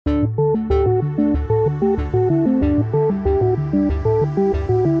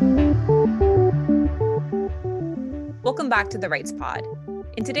back to the Rights Pod.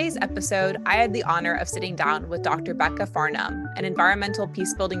 In today's episode, I had the honor of sitting down with Dr. Becca Farnham, an environmental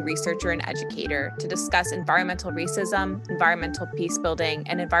peacebuilding researcher and educator, to discuss environmental racism, environmental peacebuilding,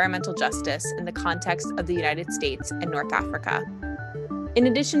 and environmental justice in the context of the United States and North Africa. In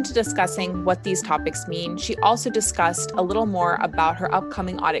addition to discussing what these topics mean, she also discussed a little more about her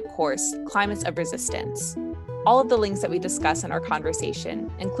upcoming audit course, Climates of Resistance. All of the links that we discuss in our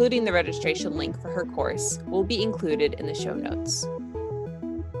conversation, including the registration link for her course, will be included in the show notes.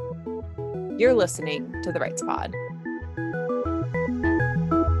 You're listening to the Rights Pod.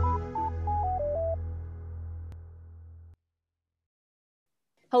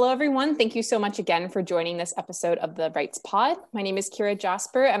 Hello, everyone. Thank you so much again for joining this episode of the Rights Pod. My name is Kira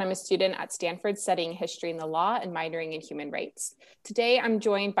Jasper, and I'm a student at Stanford studying history and the law and minoring in human rights. Today, I'm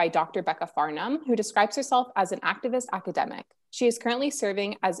joined by Dr. Becca Farnham, who describes herself as an activist academic. She is currently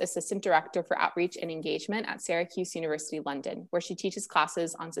serving as Assistant Director for Outreach and Engagement at Syracuse University, London, where she teaches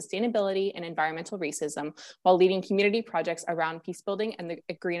classes on sustainability and environmental racism while leading community projects around peacebuilding and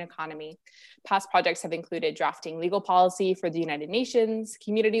the green economy. Past projects have included drafting legal policy for the United Nations,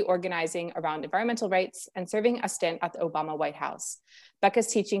 community organizing around environmental rights, and serving a stint at the Obama White House. Becca's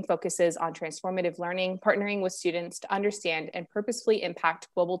teaching focuses on transformative learning, partnering with students to understand and purposefully impact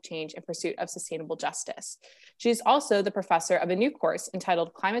global change in pursuit of sustainable justice. She is also the professor of a new course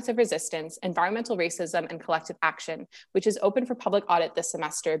entitled Climates of Resistance, Environmental Racism and Collective Action, which is open for public audit this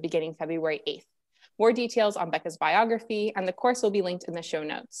semester beginning February 8th. More details on Becca's biography and the course will be linked in the show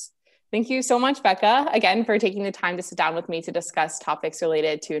notes. Thank you so much, Becca, again, for taking the time to sit down with me to discuss topics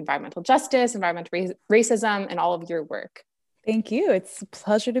related to environmental justice, environmental racism, and all of your work. Thank you. It's a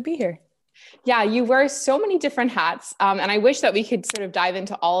pleasure to be here. Yeah, you wear so many different hats, and I wish that we could sort of dive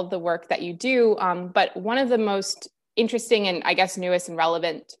into all of the work that you do, but one of the most interesting and I guess newest and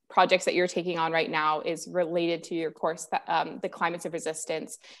relevant projects that you're taking on right now is related to your course, the Climates of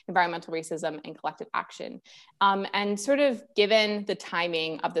Resistance, Environmental Racism and Collective Action. And sort of given the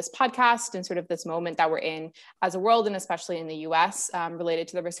timing of this podcast and sort of this moment that we're in as a world and especially in the US related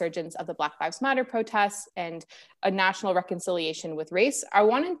to the resurgence of the Black Lives Matter protests and a national reconciliation with race, I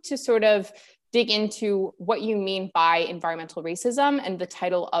wanted to sort of dig into what you mean by environmental racism and the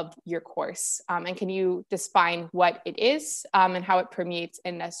title of your course. And can you define what it is and how it permeates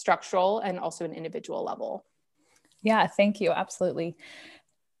in a structural and also an individual level? Yeah, thank you. Absolutely.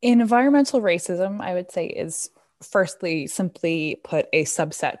 Environmental racism, I would say, is firstly, simply put, a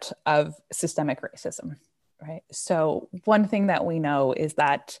subset of systemic racism, right? So one thing that we know is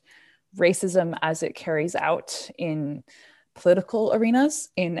that racism as it carries out in political arenas,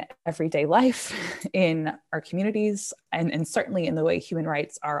 in everyday life, in our communities, and certainly in the way human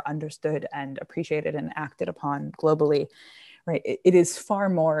rights are understood and appreciated and acted upon globally, right? It is far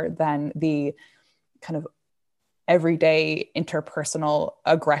more than the kind of everyday interpersonal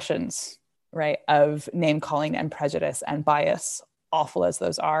aggressions, right, of name calling and prejudice and bias, awful as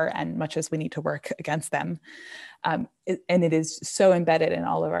those are, and much as we need to work against them. And it is so embedded in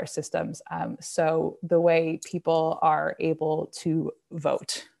all of our systems. So the way people are able to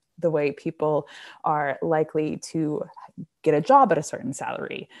vote, the way people are likely to get a job at a certain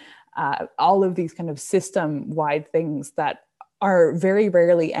salary, all of these kind of system-wide things that are very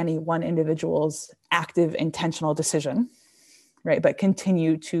rarely any one individual's active, intentional decision, right, but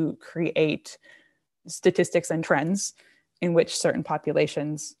continue to create statistics and trends in which certain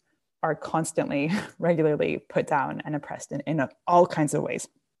populations are constantly, regularly put down and oppressed in all kinds of ways.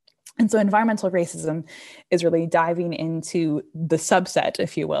 And so environmental racism is really diving into the subset,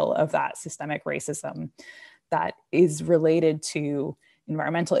 if you will, of that systemic racism that is related to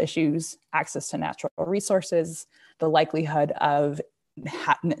environmental issues, access to natural resources, the likelihood of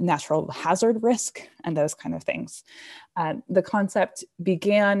natural hazard risk, and those kind of things. The concept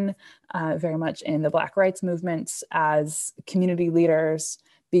began very much in the Black rights movement as community leaders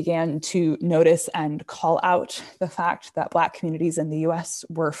began to notice and call out the fact that Black communities in the US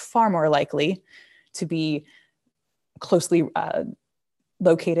were far more likely to be closely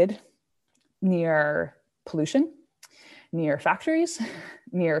located near pollution, near factories,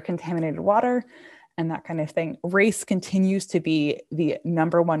 near contaminated water, and that kind of thing. Race continues to be the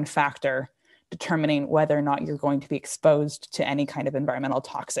number one factor determining whether or not you're going to be exposed to any kind of environmental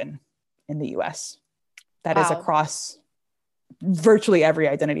toxin in the US. That is across virtually every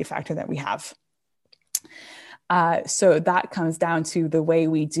identity factor that we have. So that comes down to the way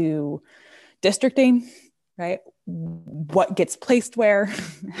we do districting, right? What gets placed where,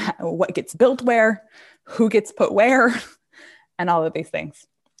 what gets built where, who gets put where, and all of these things,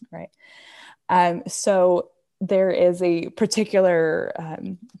 right? So there is a particular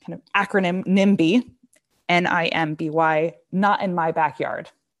kind of acronym, NIMBY, NIMBY, not in my backyard,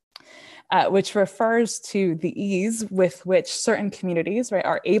 which refers to the ease with which certain communities, right,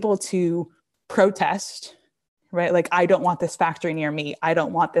 are able to protest, right? Like, I don't want this factory near me. I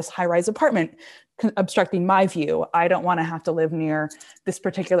don't want this high-rise apartment obstructing my view. I don't want to have to live near this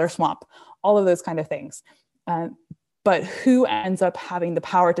particular swamp, all of those kind of things. But who ends up having the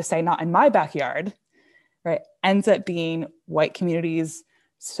power to say, not in my backyard, right, ends up being white communities,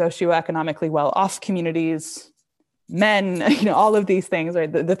 socioeconomically well-off communities, men, all of these things,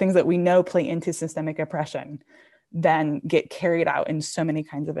 right, the things that we know play into systemic oppression, then get carried out in so many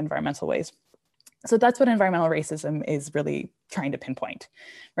kinds of environmental ways. So that's what environmental racism is really trying to pinpoint,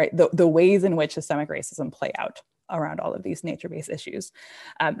 right? The ways in which systemic racism play out around all of these nature-based issues.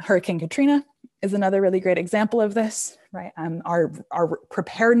 Hurricane Katrina is another really great example of this, right? Our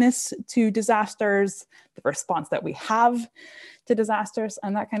preparedness to disasters, the response that we have to disasters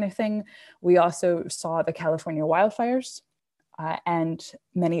and that kind of thing. We also saw the California wildfires, and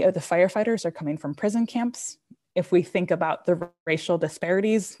many of the firefighters are coming from prison camps. If we think about the racial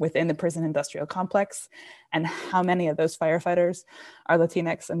disparities within the prison industrial complex and how many of those firefighters are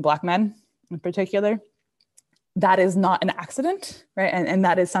Latinx and Black men in particular, that is not an accident, right? And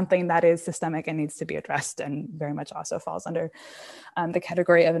that is something that is systemic and needs to be addressed, and very much also falls under the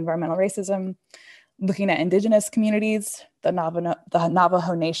category of environmental racism. Looking at indigenous communities, the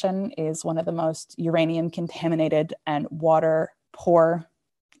Navajo Nation is one of the most uranium contaminated and water poor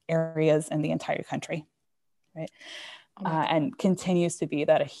areas in the entire country. Right. And continues to be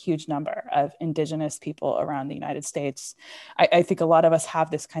that a huge number of indigenous people around the United States. I think a lot of us have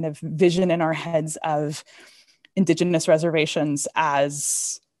this kind of vision in our heads of indigenous reservations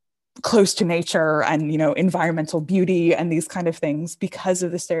as close to nature and, environmental beauty and these kind of things because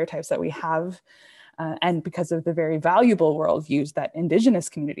of the stereotypes that we have, and because of the very valuable worldviews that indigenous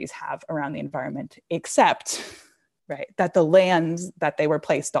communities have around the environment, except, right, that the lands that they were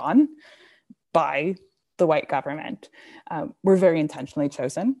placed on by the white government were very intentionally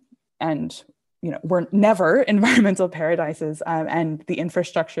chosen, and were never environmental paradises, and the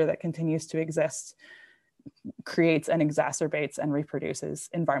infrastructure that continues to exist creates and exacerbates and reproduces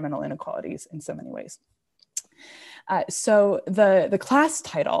environmental inequalities in so many ways. So the class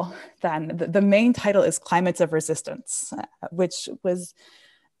title, then, the main title is Climates of Resistance, which was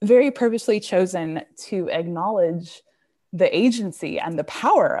very purposely chosen to acknowledge the agency and the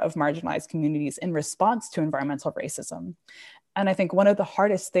power of marginalized communities in response to environmental racism. And I think one of the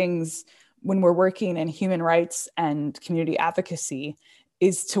hardest things when we're working in human rights and community advocacy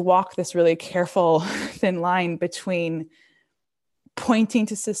is to walk this really careful, thin line between pointing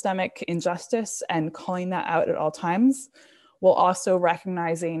to systemic injustice and calling that out at all times, while also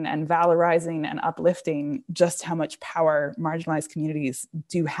recognizing and valorizing and uplifting just how much power marginalized communities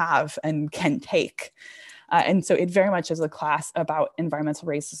do have and can take. And so it very much is a class about environmental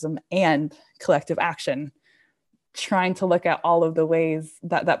racism and collective action, trying to look at all of the ways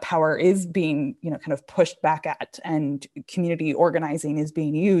that that power is being, kind of pushed back at, and community organizing is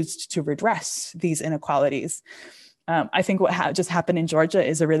being used to redress these inequalities. I think what just happened in Georgia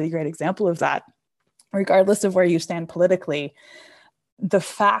is a really great example of that. Regardless of where you stand politically, the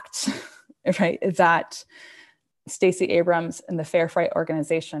fact, right, that Stacey Abrams and the Fair Fight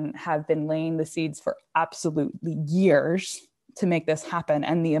organization have been laying the seeds for absolutely years to make this happen,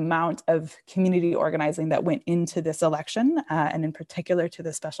 and the amount of community organizing that went into this election, and in particular to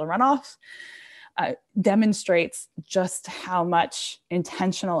the special runoff, demonstrates just how much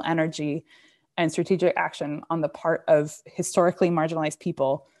intentional energy and strategic action on the part of historically marginalized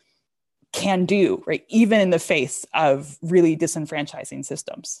people can do, right, even in the face of really disenfranchising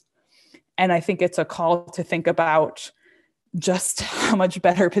systems. And I think it's a call to think about just how much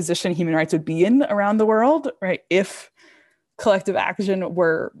better position human rights would be in around the world, right, if collective action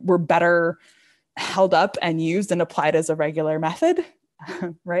were better held up and used and applied as a regular method,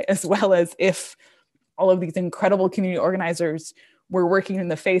 right, as well as if all of these incredible community organizers were working in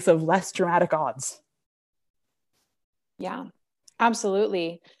the face of less dramatic odds. Yeah.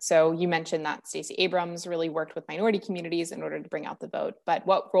 Absolutely. So you mentioned that Stacey Abrams really worked with minority communities in order to bring out the vote, but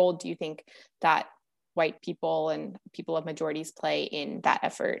what role do you think that white people and people of majorities play in that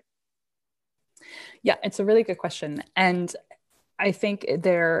effort? Yeah, it's a really good question. And I think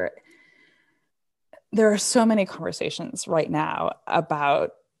there are so many conversations right now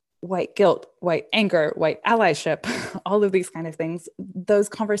about white guilt, white anger, white allyship, all of these kind of things. Those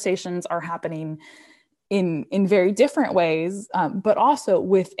conversations are happening in very different ways, but also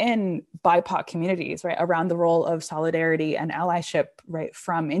within BIPOC communities, right, around the role of solidarity and allyship, right,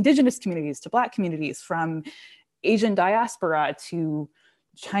 from Indigenous communities to Black communities, from Asian diaspora to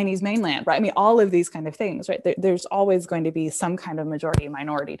Chinese mainland, right? I mean, all of these kind of things, right? There's always going to be some kind of majority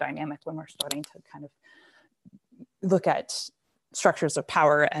minority dynamic when we're starting to kind of look at structures of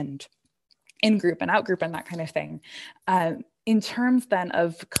power and in-group and out-group and that kind of thing. In terms then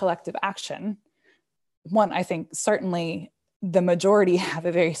of collective action, one, I think certainly the majority have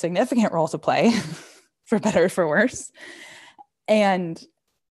a very significant role to play, for better or for worse. And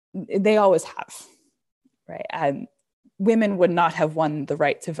they always have, right? Women would not have won the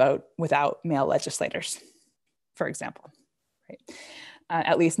right to vote without male legislators, for example, right?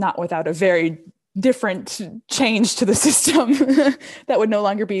 At least not without a very different change to the system that would no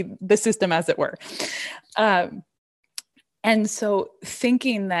longer be the system as it were. And so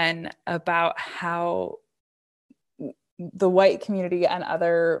thinking then about how the white community and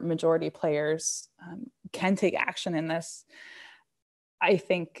other majority players can take action in this, I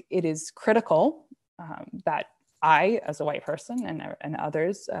think it is critical that I, as a white person, and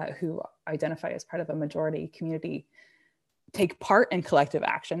others who identify as part of a majority community, take part in collective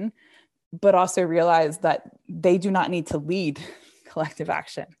action, but also realize that they do not need to lead collective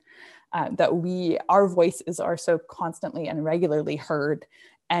action. That our voices are so constantly and regularly heard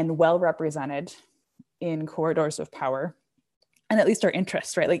and well represented in corridors of power, and at least our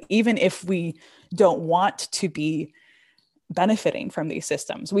interests, right? Like, even if we don't want to be benefiting from these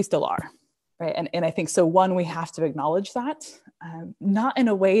systems, we still are, right? And I think so, one, we have to acknowledge that, not in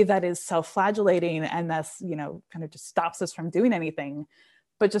a way that is self-flagellating and that's, kind of just stops us from doing anything,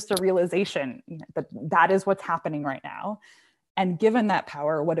 but just a realization that that is what's happening right now. And given that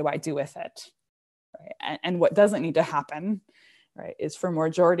power, what do I do with it? Right? And what doesn't need to happen, right, is for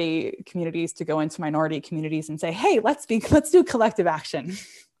majority communities to go into minority communities and say, hey, let's do collective action,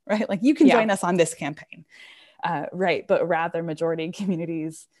 right? Like, you can join us on this campaign, right? But rather majority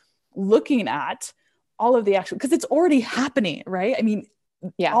communities looking at all of the action, because it's already happening, right? I mean,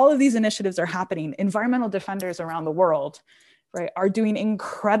 all of these initiatives are happening. Environmental defenders around the world, right, are doing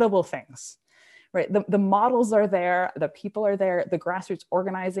incredible things. Right, the models are there, the people are there, the grassroots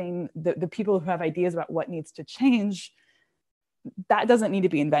organizing, the people who have ideas about what needs to change. That doesn't need to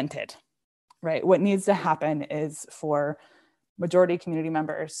be invented, right? What needs to happen is for majority community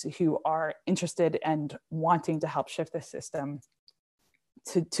members who are interested and wanting to help shift the system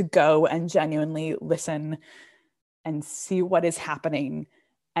to go and genuinely listen and see what is happening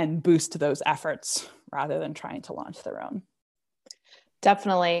and boost those efforts rather than trying to launch their own.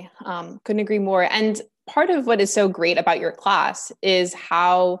 Definitely. Couldn't agree more. And part of what is so great about your class is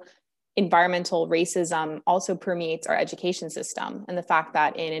how environmental racism also permeates our education system, and the fact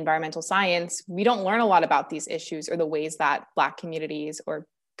that in environmental science, we don't learn a lot about these issues or the ways that Black communities or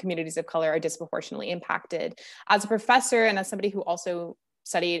communities of color are disproportionately impacted. As a professor and as somebody who also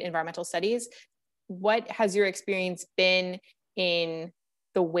studied environmental studies, what has your experience been in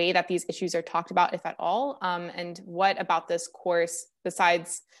the way that these issues are talked about, if at all? And what about this course,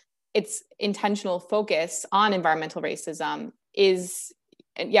 besides its intentional focus on environmental racism,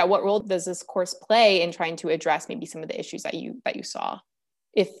 what role does this course play in trying to address maybe some of the issues that you saw,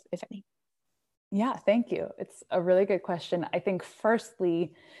 if any? Yeah, thank you. It's a really good question. I think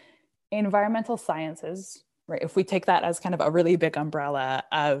firstly, environmental sciences, right, if we take that as kind of a really big umbrella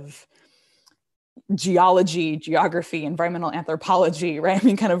of geology, geography, environmental anthropology, right? I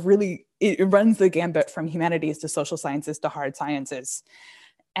mean, kind of really, it runs the gambit from humanities to social sciences to hard sciences.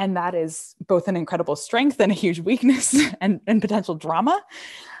 And that is both an incredible strength and a huge weakness and potential drama,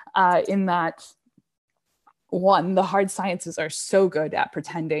 in that, one, the hard sciences are so good at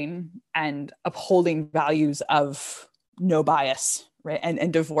pretending and upholding values of no bias, right?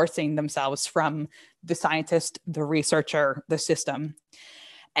 And divorcing themselves from the scientist, the researcher, the system.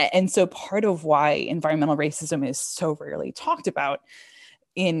 And so part of why environmental racism is so rarely talked about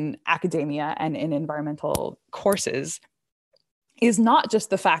in academia and in environmental courses is not just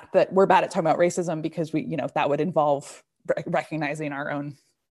the fact that we're bad at talking about racism because that would involve recognizing our own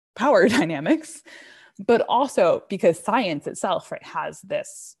power dynamics, but also because science itself, right, has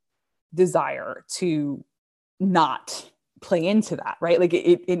this desire to not play into that, right? Like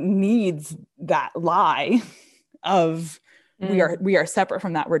it needs that lie of we are separate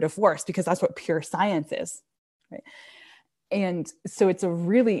from that, we're divorced, because that's what pure science is, right? And so it's a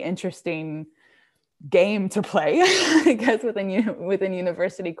really interesting game to play, I guess, within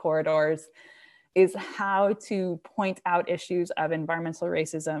university corridors, is how to point out issues of environmental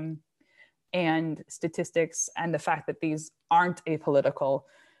racism and statistics and the fact that these aren't apolitical,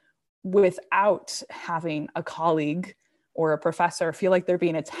 without having a colleague or a professor feel like they're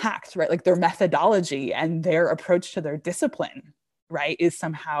being attacked, right? Like their methodology and their approach to their discipline, right, is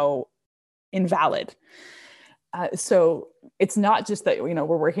somehow invalid. So it's not just that, we're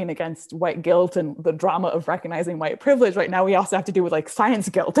working against white guilt and the drama of recognizing white privilege. Right now, we also have to do with like science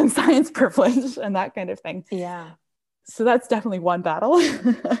guilt and science privilege and that kind of thing. Yeah. So that's definitely one battle.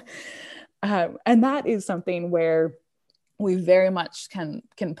 And that is something where we very much can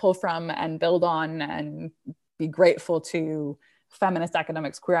pull from and build on and be grateful to feminist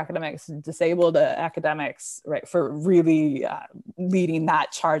academics, queer academics, disabled academics, right, for really leading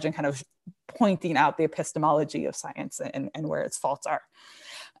that charge and kind of pointing out the epistemology of science and where its faults are.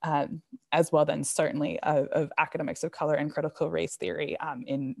 As well then certainly of academics of color and critical race theory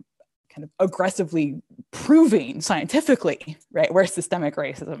in kind of aggressively proving scientifically, right, where systemic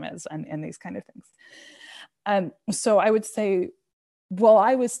racism is and these kind of things. So I would say, while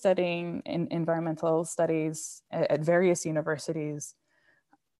I was studying in environmental studies at various universities,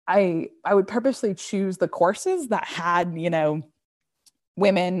 I would purposely choose the courses that had,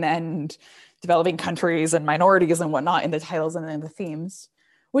 women and developing countries and minorities and whatnot in the titles and in the themes,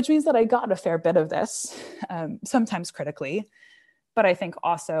 which means that I got a fair bit of this, sometimes critically, but I think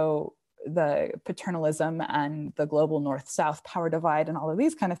also the paternalism and the global north-south power divide and all of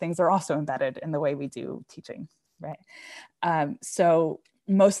these kind of things are also embedded in the way we do teaching, right? So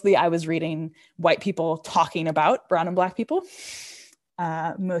mostly I was reading white people talking about brown and Black people.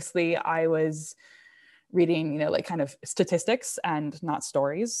 Mostly I was reading, like kind of statistics and not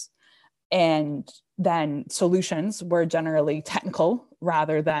stories. And then solutions were generally technical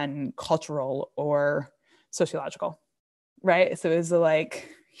rather than cultural or sociological, right? So it was like,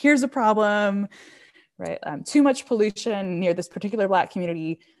 here's a problem, right? Too much pollution near this particular Black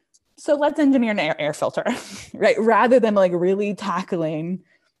community. So let's engineer an air filter, right? Rather than like really tackling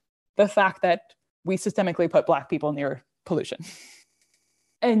the fact that we systemically put Black people near pollution.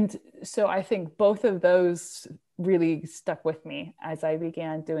 And so I think both of those really stuck with me as I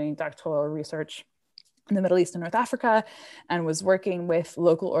began doing doctoral research in the Middle East and North Africa, and was working with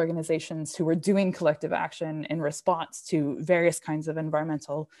local organizations who were doing collective action in response to various kinds of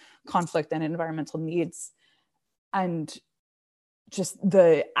environmental conflict and environmental needs. And just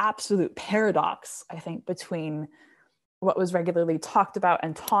the absolute paradox, I think, between what was regularly talked about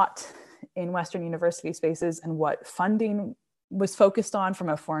and taught in Western university spaces and what funding was focused on from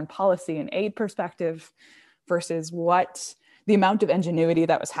a foreign policy and aid perspective versus what the amount of ingenuity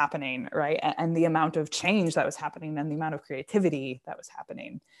that was happening, right? And the amount of change that was happening and the amount of creativity that was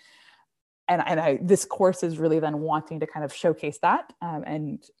happening. And this course is really then wanting to kind of showcase that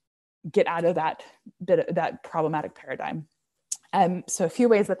and get out of that problematic paradigm. So a few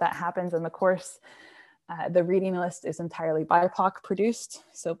ways that happens in the course. The reading list is entirely BIPOC produced,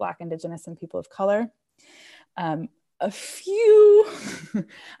 so Black, Indigenous, and people of color. A few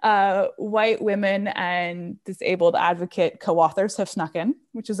white women and disabled advocate co-authors have snuck in,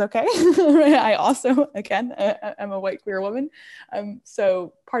 which is okay. I also, again, am a white queer woman.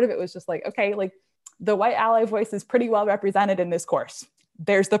 So part of it was just like, okay, like the white ally voice is pretty well represented in this course.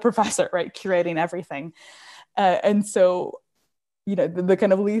 There's the professor, right, curating everything. And so, the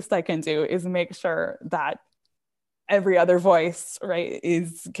kind of least I can do is make sure that every other voice, right,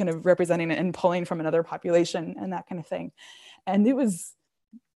 is kind of representing and pulling from another population and that kind of thing. And it was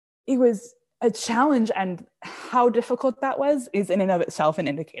a challenge, and how difficult that was is in and of itself an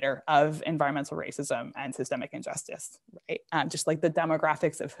indicator of environmental racism and systemic injustice, right? Just like the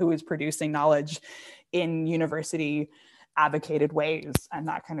demographics of who is producing knowledge in university advocated ways and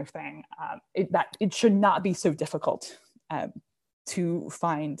that kind of thing. It should not be so difficult to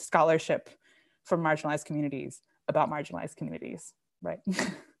find scholarship from marginalized communities about marginalized communities, right?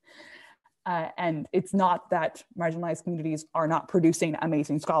 And it's not that marginalized communities are not producing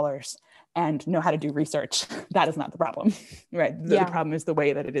amazing scholars and know how to do research. That is not the problem, right? The problem is the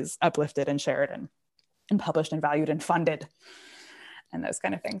way that it is uplifted and shared and published and valued and funded and those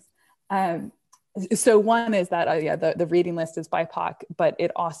kind of things. So one is that, the reading list is BIPOC, but it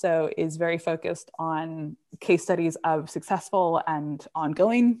also is very focused on case studies of successful and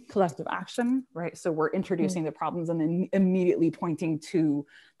ongoing collective action, right? So we're introducing the problems and then immediately pointing to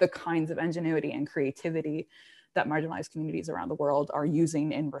the kinds of ingenuity and creativity that marginalized communities around the world are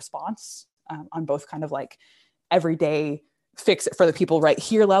using in response on both kind of like everyday fix it for the people right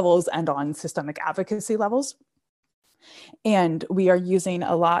here levels and on systemic advocacy levels. And we are using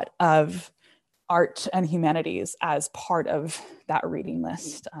a lot of art and humanities as part of that reading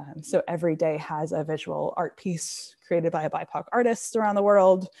list. So every day has a visual art piece created by a BIPOC artist around the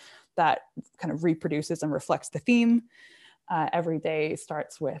world that kind of reproduces and reflects the theme. Every day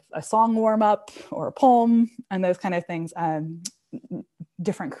starts with a song warm up or a poem and those kind of things.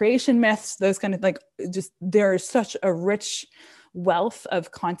 Different creation myths, those kind of there's such a rich wealth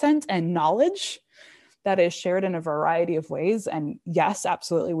of content and knowledge that is shared in a variety of ways. And yes,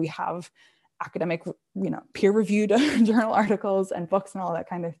 absolutely, we have academic, peer-reviewed journal articles and books and all that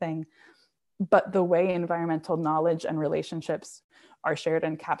kind of thing. But the way environmental knowledge and relationships are shared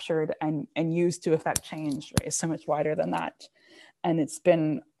and captured and used to affect change, right, is so much wider than that. And it's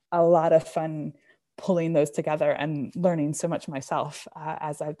been a lot of fun pulling those together and learning so much myself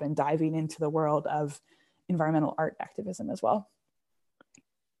as I've been diving into the world of environmental art activism as well.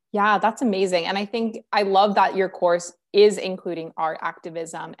 Yeah, that's amazing. And I think I love that your course is including art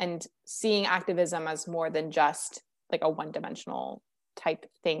activism and seeing activism as more than just like a one-dimensional type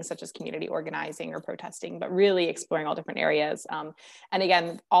thing, such as community organizing or protesting, but really exploring all different areas. And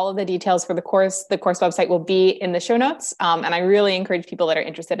again, all of the details for the course website will be in the show notes. And I really encourage people that are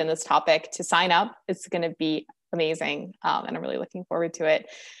interested in this topic to sign up. It's going to be amazing. And I'm really looking forward to it.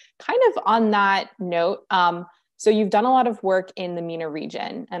 Kind of on that note, so you've done a lot of work in the MENA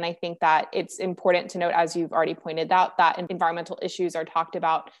region, and I think that it's important to note, as you've already pointed out, that environmental issues are talked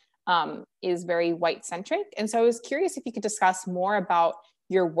about is very white-centric. And so I was curious if you could discuss more about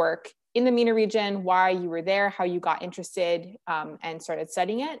your work in the MENA region, why you were there, how you got interested and started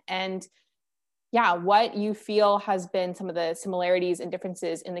studying it, and what you feel has been some of the similarities and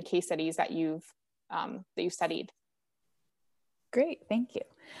differences in the case studies that you've studied. Great, thank you.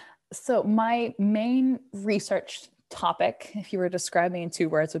 So my main research topic, if you were to describe me in 2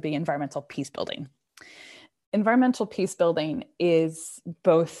 words, would be environmental peace building. Environmental peace building is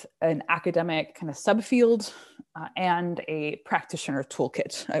both an academic kind of subfield and a practitioner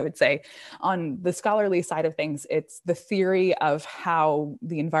toolkit, I would say. On the scholarly side of things, it's the theory of how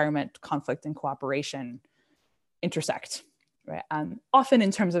the environment, conflict, and cooperation intersect, right? Often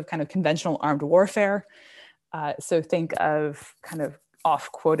in terms of kind of conventional armed warfare. So think of kind of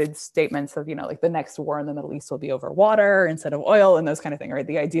off-quoted statements of, like the next war in the Middle East will be over water instead of oil and those kind of things, right?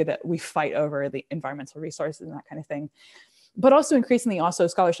 The idea that we fight over the environmental resources and that kind of thing. But also increasingly also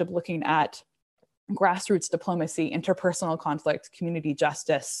scholarship looking at grassroots diplomacy, interpersonal conflict, community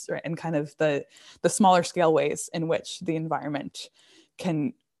justice, right? And kind of the smaller scale ways in which the environment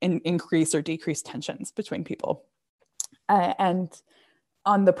can increase or decrease tensions between people. And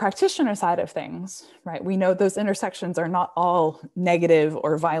on the practitioner side of things, right, we know those intersections are not all negative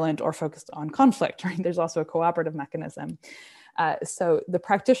or violent or focused on conflict, right? There's also a cooperative mechanism. So the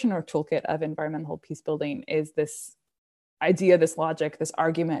practitioner toolkit of environmental peace building is this idea, this logic, this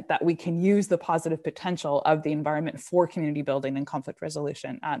argument that we can use the positive potential of the environment for community building and conflict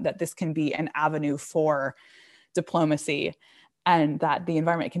resolution, that this can be an avenue for diplomacy, and that the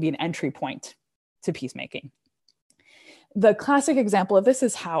environment can be an entry point to peacemaking. The classic example of this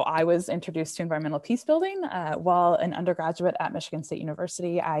is how I was introduced to environmental peace building. While an undergraduate at Michigan State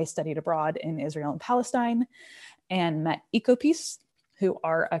University, I studied abroad in Israel and Palestine and met EcoPeace, who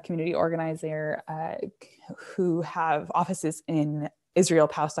are a community organizer who have offices in Israel,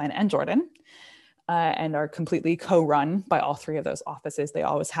 Palestine, and Jordan, and are completely co-run by all 3 of those offices. They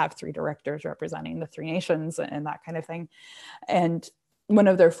always have 3 directors representing the 3 nations and that kind of thing. And one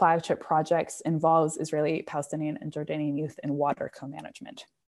of their flagship projects involves Israeli, Palestinian, and Jordanian youth in water co-management.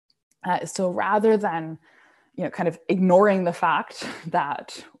 So rather than, kind of ignoring the fact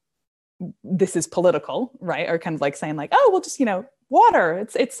that this is political, right? Or kind of like saying like, oh, well, just, water,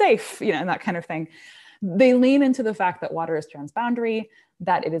 it's safe, and that kind of thing. They lean into the fact that water is transboundary,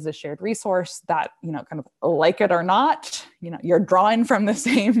 that it is a shared resource, that, kind of like it or not, you're drawing from the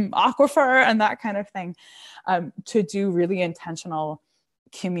same aquifer and that kind of thing, to do really intentional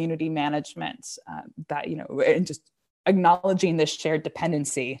community management, that, and just acknowledging this shared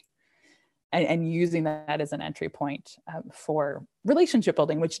dependency and using that as an entry point for relationship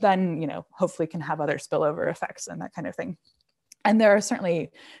building, which then, hopefully can have other spillover effects and that kind of thing. And there are certainly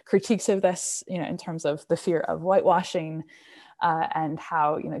critiques of this, in terms of the fear of whitewashing and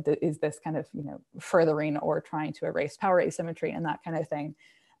how, is this kind of, furthering or trying to erase power asymmetry and that kind of thing.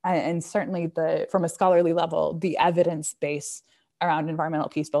 And certainly from a scholarly level, the evidence base around environmental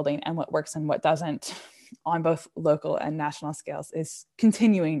peace building and what works and what doesn't on both local and national scales is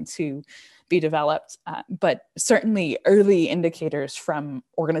continuing to be developed. But certainly early indicators from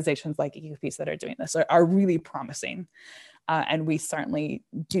organizations like EcoPeace that are doing this are really promising. And we certainly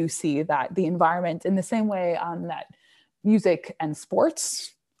do see that the environment, in the same way that music and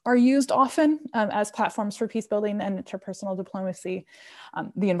sports are used often as platforms for peace building and interpersonal diplomacy,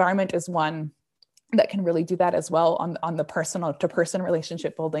 the environment is one that can really do that as well on the personal to person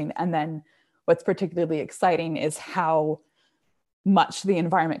relationship building. And then what's particularly exciting is how much the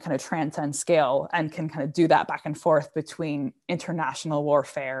environment kind of transcends scale and can kind of do that back and forth between international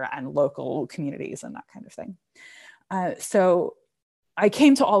warfare and local communities and that kind of thing. So I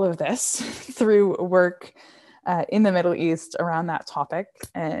came to all of this through work in the Middle East around that topic.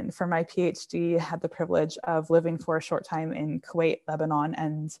 And for my PhD, I had the privilege of living for a short time in Kuwait, Lebanon,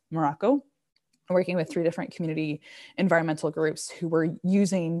 and Morocco, working with 3 different community environmental groups who were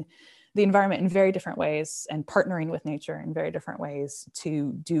using the environment in very different ways and partnering with nature in very different ways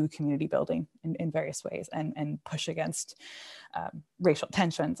to do community building in various ways and push against racial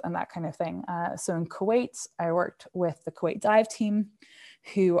tensions and that kind of thing. So in Kuwait, I worked with the Kuwait Dive Team,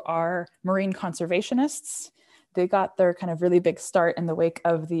 who are marine conservationists. They got their kind of really big start in the wake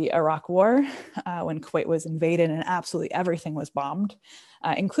of the Iraq War, when Kuwait was invaded and absolutely everything was bombed,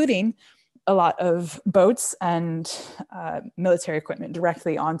 including a lot of boats and military equipment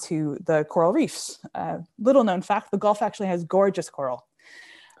directly onto the coral reefs. Little known fact, the Gulf actually has gorgeous coral.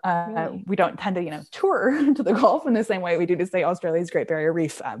 Really? We don't tend to, tour to the Gulf in the same way we do to, say, Australia's Great Barrier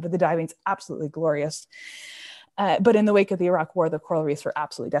Reef, but the diving's absolutely glorious. But in the wake of the Iraq War, the coral reefs were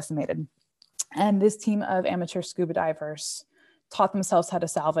absolutely decimated. And this team of amateur scuba divers taught themselves how to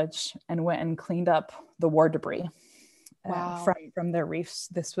salvage and went and cleaned up the war debris. Wow. From their reefs.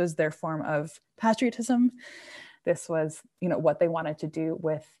 This was their form of patriotism. This was, what they wanted to do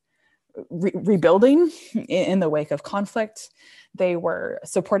with rebuilding in the wake of conflict. They were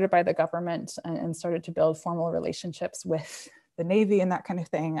supported by the government and started to build formal relationships with the Navy and that kind of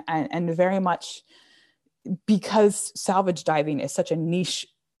thing. And very much because salvage diving is such a niche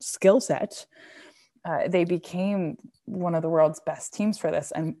skill set, they became one of the world's best teams for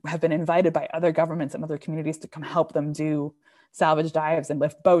this and have been invited by other governments and other communities to come help them do salvage dives and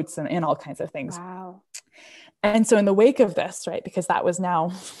lift boats and all kinds of things. Wow. And so in the wake of this, right, because that was now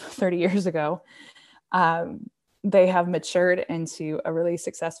 30 years ago, they have matured into a really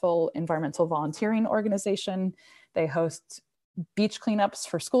successful environmental volunteering organization. They host beach cleanups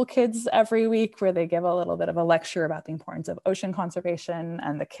for school kids every week, where they give a little bit of a lecture about the importance of ocean conservation,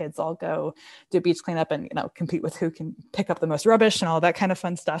 and the kids all go do beach cleanup and compete with who can pick up the most rubbish and all that kind of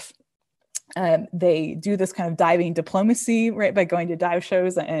fun stuff. They do this kind of diving diplomacy, right, by going to dive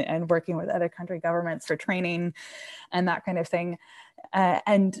shows and working with other country governments for training and that kind of thing.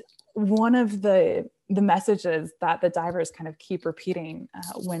 And one of the messages that the divers kind of keep repeating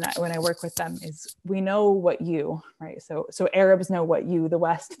when I work with them is, we know what you, right? So Arabs know what you, the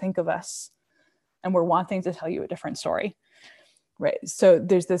West, think of us, and we're wanting to tell you a different story, right? So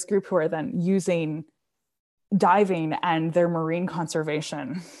there's this group who are then using diving and their marine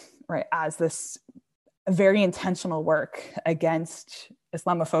conservation, right, as this very intentional work against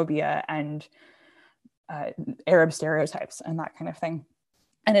Islamophobia and Arab stereotypes and that kind of thing.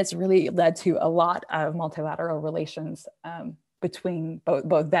 And it's really led to a lot of multilateral relations between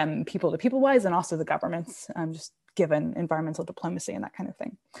both them, people to people wise, and also the governments, just given environmental diplomacy and that kind of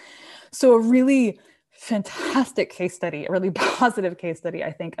thing. So a really fantastic case study, a really positive case study,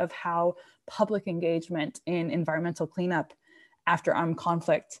 I think, of how public engagement in environmental cleanup after armed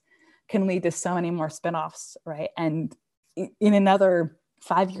conflict can lead to so many more spinoffs, right? And in another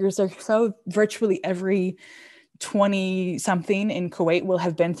 5 years or so, virtually every 20 something in Kuwait will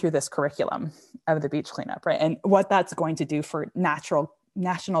have been through this curriculum of the beach cleanup, right? And what that's going to do for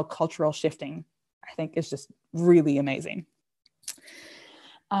national cultural shifting, I think, is just really amazing.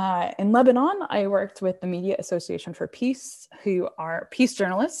 In Lebanon, I worked with the Media Association for Peace, who are peace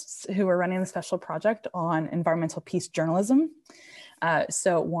journalists who are running a special project on environmental peace journalism.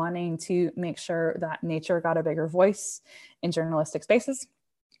 So wanting to make sure that nature got a bigger voice in journalistic spaces.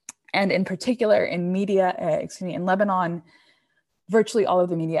 And in particular, in in Lebanon, virtually all of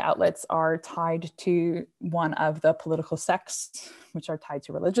the media outlets are tied to one of the political sects, which are tied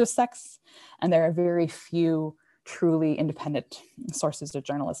to religious sects. And there are very few truly independent sources of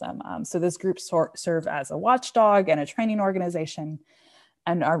journalism. So this group serve as a watchdog and a training organization.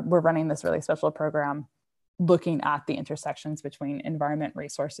 And we're running this really special program looking at the intersections between environment,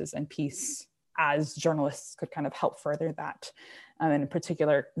 resources, and peace, as journalists could kind of help further that, and in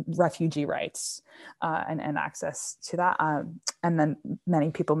particular, refugee rights and access to that. And then many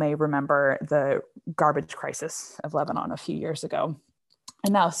people may remember the garbage crisis of Lebanon a few years ago.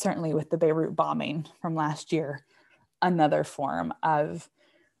 And now certainly with the Beirut bombing from last year, another form of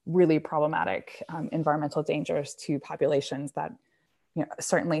really problematic environmental dangers to populations that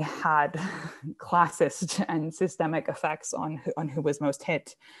certainly had classist and systemic effects on who was most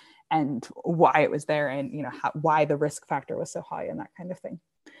hit, and why it was there, and why the risk factor was so high and that kind of thing.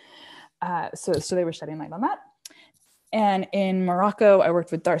 So they were shedding light on that. And in Morocco, I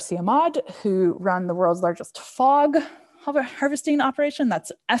worked with Darcy Ahmad, who run the world's largest fog harvesting operation.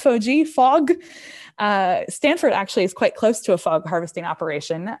 That's FOG, fog. Stanford actually is quite close to a fog harvesting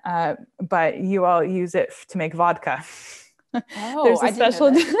operation, but you all use it to make vodka. Oh, I didn't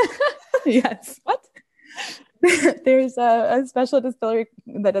know that. Yes. What? There's a special distillery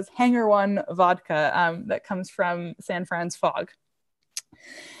that is Hangar One vodka that comes from San Fran's Fog.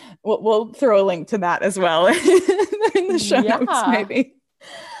 We'll throw a link to that as well in the show notes, maybe.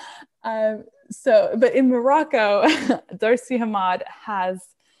 But in Morocco, Darcy Hamad has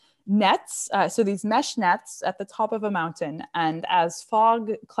nets, so these mesh nets at the top of a mountain, and as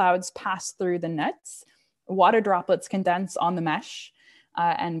fog clouds pass through the nets, water droplets condense on the mesh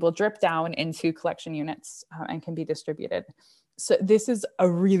and will drip down into collection units and can be distributed. So this is a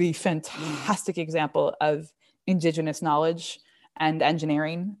really fantastic example of Indigenous knowledge and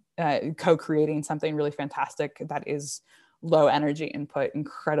engineering co-creating something really fantastic that is low energy input,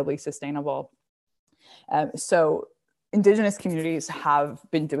 incredibly sustainable. So Indigenous communities have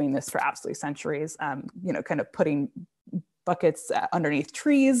been doing this for absolutely centuries, kind of putting buckets underneath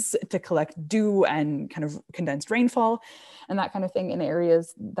trees to collect dew and kind of condensed rainfall and that kind of thing in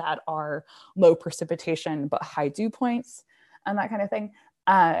areas that are low precipitation but high dew points and that kind of thing.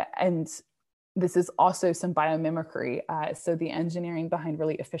 And this is also some biomimicry. So the engineering behind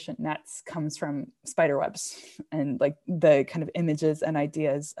really efficient nets comes from spider webs and like the kind of images and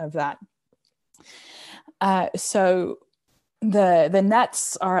ideas of that. So the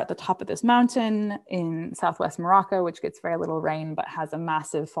nets are at the top of this mountain in southwest Morocco, which gets very little rain, but has a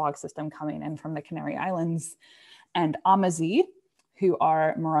massive fog system coming in from the Canary Islands. And Amazighs, who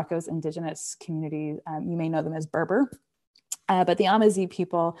are Morocco's indigenous community, you may know them as Berber. But the Amazighs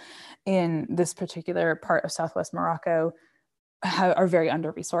people in this particular part of southwest Morocco are very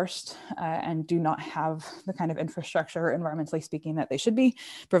under-resourced and do not have the kind of infrastructure, environmentally speaking, that they should be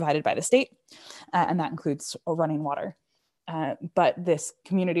provided by the state. And that includes running water. But this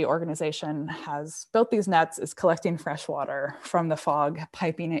community organization has built these nets, is collecting fresh water from the fog,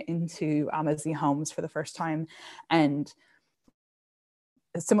 piping it into Amazighs homes for the first time. And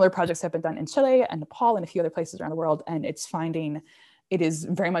similar projects have been done in Chile and Nepal and a few other places around the world. And it is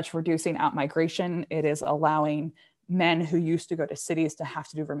very much reducing out migration. It is allowing men who used to go to cities to have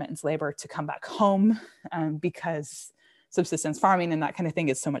to do remittance labor to come back home because subsistence farming and that kind of thing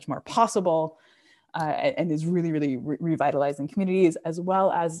is so much more possible. And is really, really revitalizing communities, as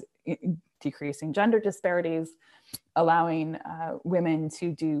well as decreasing gender disparities, allowing women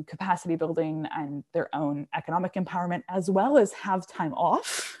to do capacity building and their own economic empowerment, as well as have time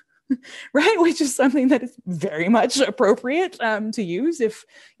off, right? Which is something that is very much appropriate to use. If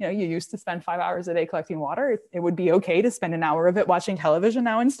you used to spend 5 hours a day collecting water, it would be okay to spend an hour of it watching television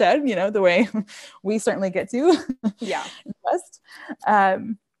now instead, the way we certainly get to. Yeah. In the West.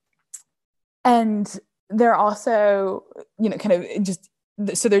 And they're also,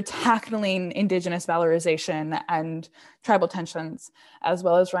 so they're tackling Indigenous valorization and tribal tensions, as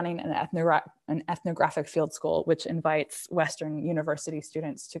well as running an ethnographic field school, which invites Western university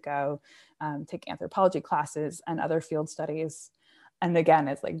students to go take anthropology classes and other field studies. And again,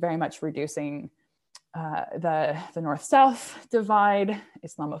 it's like very much reducing the North-South divide,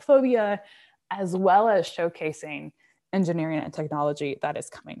 Islamophobia, as well as showcasing engineering and technology that is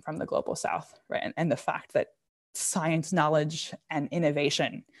coming from the global South, right? And the fact that science, knowledge, and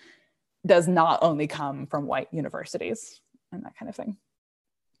innovation does not only come from white universities and that kind of thing.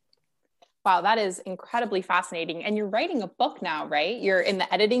 Wow, that is incredibly fascinating. And you're writing a book now, right? You're in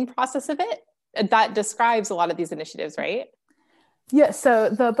the editing process of it. That describes a lot of these initiatives, right? Yeah, so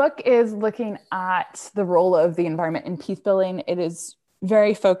the book is looking at the role of the environment in peace building. It is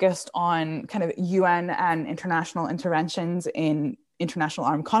very focused on kind of UN and international interventions in international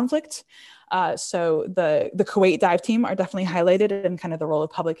armed conflict. So the Kuwait dive team are definitely highlighted in kind of the role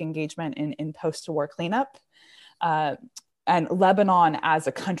of public engagement in post-war cleanup. And Lebanon as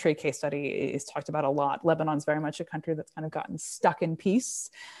a country case study is talked about a lot. Lebanon's very much a country that's kind of gotten stuck in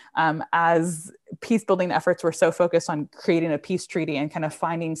peace as peace building efforts were so focused on creating a peace treaty and kind of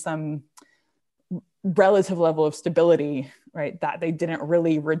finding some relative level of stability, right, that they didn't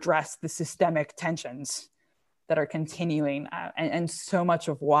really redress the systemic tensions that are continuing. And so much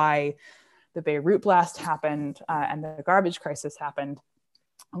of why the Beirut blast happened and the garbage crisis happened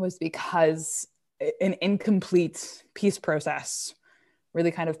was because an incomplete peace process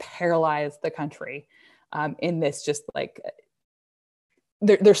really kind of paralyzed the country in this just like,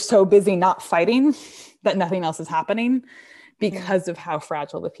 they're so busy not fighting that nothing else is happening because of how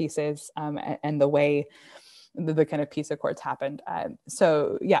fragile the peace is and the way the kind of peace accords happened.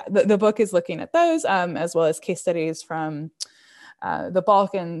 So yeah, the book is looking at those as well as case studies from the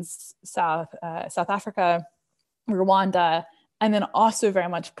Balkans, South Africa, Rwanda, And then also very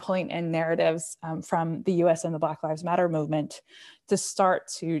much pulling in narratives from the US and the Black Lives Matter movement to start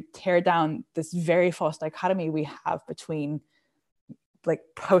to tear down this very false dichotomy we have between like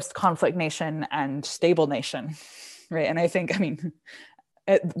post-conflict nation and stable nation, right? And I think, I mean,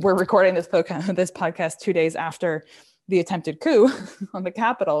 we're recording this podcast 2 days after the attempted coup on the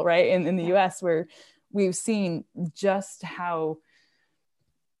Capitol, right? In the US, where we've seen just how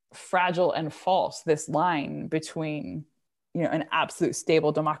fragile and false this line between, you know, an absolute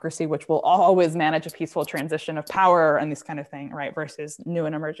stable democracy, which will always manage a peaceful transition of power and this kind of thing, right, versus new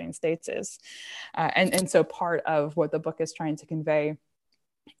and emerging states is. And so part of what the book is trying to convey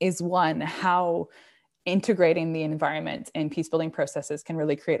is, one, how integrating the environment in peace building processes can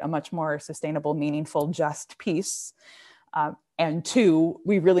really create a much more sustainable, meaningful, just peace. And two,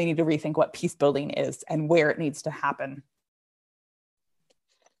 we really need to rethink what peace building is and where it needs to happen.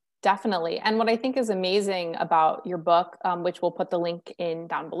 Definitely. And what I think is amazing about your book, which we'll put the link in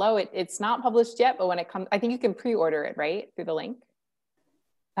down below, it's not published yet, but when it comes, I think you can pre-order it, right? Through the link.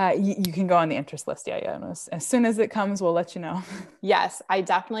 You can go on the interest list. Yeah. As soon as it comes, we'll let you know. Yes, I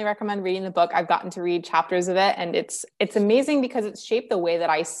definitely recommend reading the book. I've gotten to read chapters of it, and it's amazing because it's shaped the way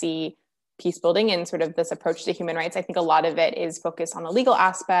that I see peace building and sort of this approach to human rights. I think a lot of it is focused on the legal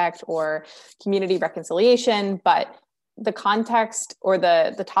aspect or community reconciliation, but the context or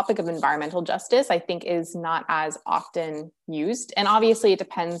the topic of environmental justice, I think, is not as often used. And obviously it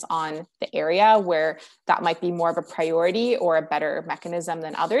depends on the area where that might be more of a priority or a better mechanism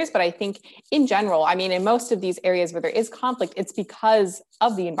than others. But I think in general, I mean, in most of these areas where there is conflict, it's because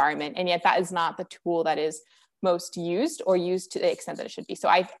of the environment. And yet that is not the tool that is most used or used to the extent that it should be. So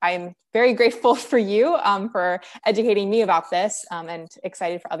I'm very grateful for you for educating me about this, and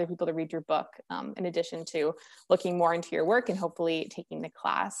excited for other people to read your book, in addition to looking more into your work and hopefully taking the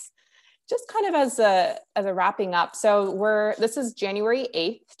class. Just kind of as a wrapping up. So this is January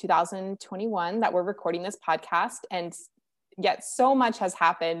 8th, 2021 that we're recording this podcast, and yet so much has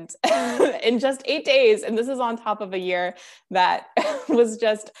happened in just 8 days. And this is on top of a year that was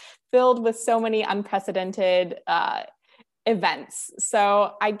just filled with so many unprecedented events.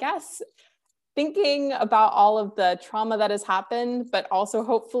 So I guess thinking about all of the trauma that has happened, but also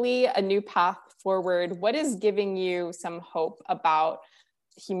hopefully a new path forward, what is giving you some hope about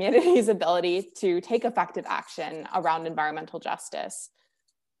humanity's ability to take effective action around environmental justice?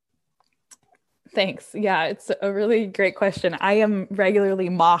 Thanks. Yeah, it's a really great question. I am regularly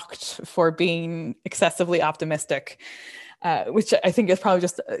mocked for being excessively optimistic, which I think is probably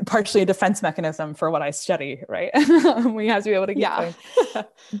just partially a defense mechanism for what I study, right? We have to be able to keep going.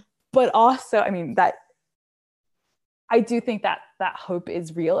 But also, I mean, that I do think that hope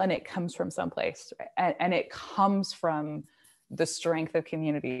is real, and it comes from someplace, right? And it comes from the strength of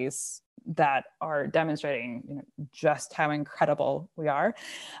communities that are demonstrating, you know, just how incredible we are.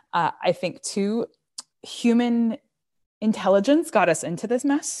 I think too, human intelligence got us into this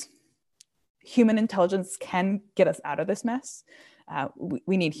mess. Human intelligence can get us out of this mess.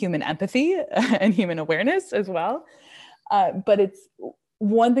 We need human empathy and human awareness as well. But it's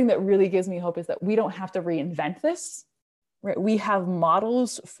one thing that really gives me hope is that we don't have to reinvent this. Right? We have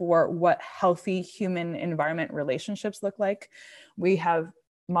models for what healthy human environment relationships look like. We have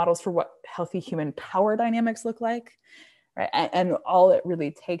models for what healthy human power dynamics look like, right? And all it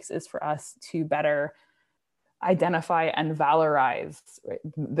really takes is for us to better identify and valorize, right,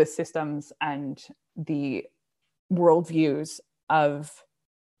 the systems and the worldviews of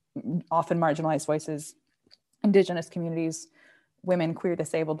often marginalized voices, Indigenous communities, women, queer,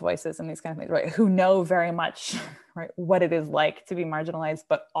 disabled voices, and these kind of things, right? Who know very much, right, what it is like to be marginalized,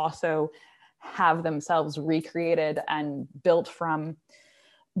 but also have themselves recreated and built from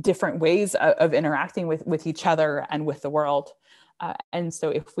different ways of interacting with each other and with the world. And so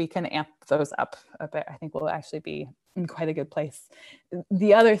if we can amp those up a bit, I think we'll actually be in quite a good place.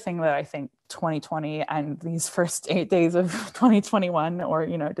 The other thing that I think 2020 and these first 8 days of 2021, or,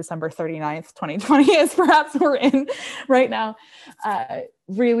 you know, December 39th, 2020, as perhaps we're in right now,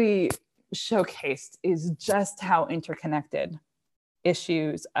 really showcased is just how interconnected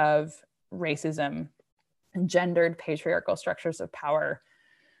issues of racism, gendered patriarchal structures of power,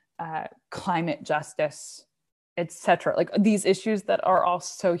 climate justice, etc. Like these issues that are all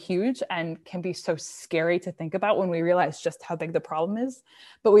so huge and can be so scary to think about when we realize just how big the problem is.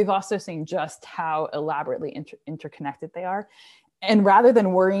 But we've also seen just how elaborately interconnected they are. And rather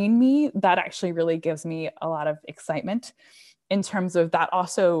than worrying me, that actually really gives me a lot of excitement in terms of that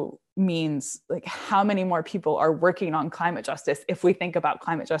also means like how many more people are working on climate justice if we think about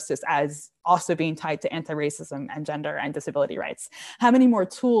climate justice as also being tied to anti-racism and gender and disability rights. How many more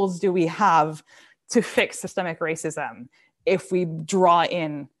tools do we have to fix systemic racism if we draw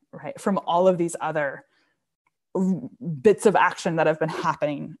in, right, from all of these other bits of action that have been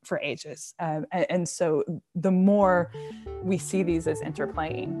happening for ages. And so the more we see these as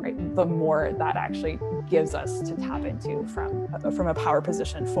interplaying, right, the more that actually gives us to tap into from a power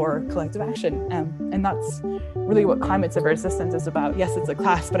position for collective action. And that's really what Climates of Resistance is about. Yes, it's a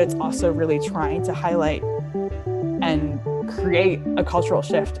class, but it's also really trying to highlight and create a cultural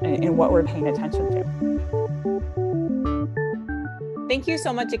shift in what we're paying attention to. Thank you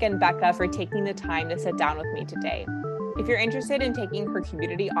so much again, Becca, for taking the time to sit down with me today. If you're interested in taking her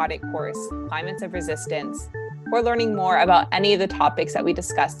community audit course, Climates of Resistance, or learning more about any of the topics that we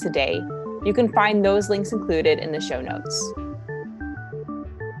discussed today, you can find those links included in the show notes.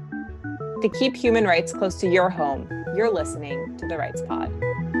 To keep human rights close to your home, you're listening to The Rights Pod.